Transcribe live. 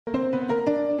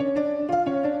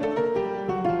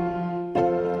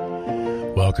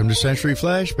Welcome to Century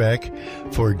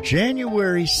Flashback for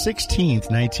January 16th,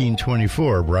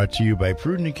 1924, brought to you by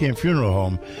Pruden & Camp Funeral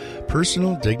Home,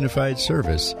 personal dignified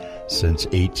service since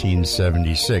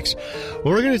 1876.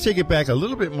 Well, we're going to take it back a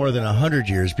little bit more than 100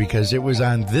 years because it was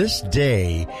on this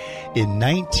day in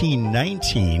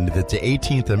 1919 that the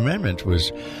 18th Amendment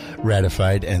was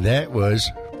ratified, and that was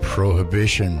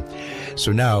prohibition.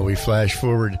 So now we flash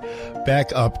forward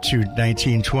back up to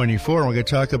 1924, and we're going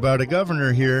to talk about a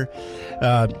governor here,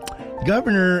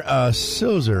 Governor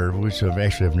Silzer, which is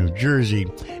actually of New Jersey,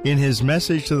 in his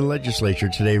message to the legislature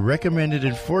today, recommended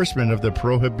enforcement of the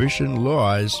prohibition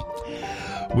laws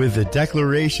with the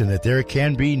declaration that there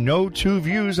can be no two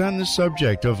views on the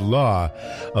subject of law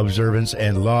observance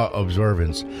and law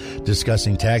absorbance.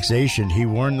 Discussing taxation, he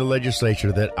warned the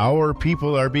legislature that our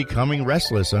people are becoming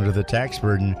restless under the tax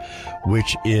burden,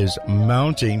 which is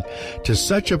mounting to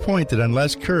such a point that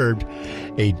unless curbed,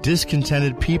 a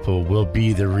discontented people will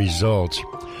be the result.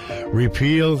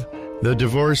 Repeal the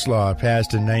divorce law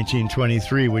passed in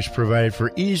 1923, which provided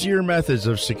for easier methods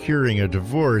of securing a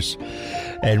divorce,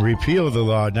 and repeal the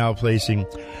law now placing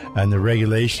on the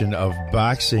regulation of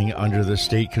boxing under the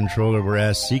state controller,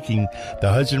 whereas seeking the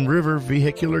Hudson River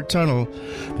Vehicular Tunnel,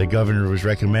 the governor was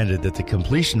recommended that the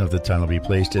completion of the tunnel be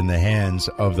placed in the hands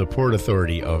of the Port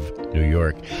Authority of New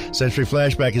York. Century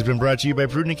Flashback has been brought to you by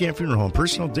Pruden & Camp Funeral Home,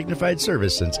 personal dignified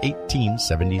service since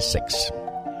 1876.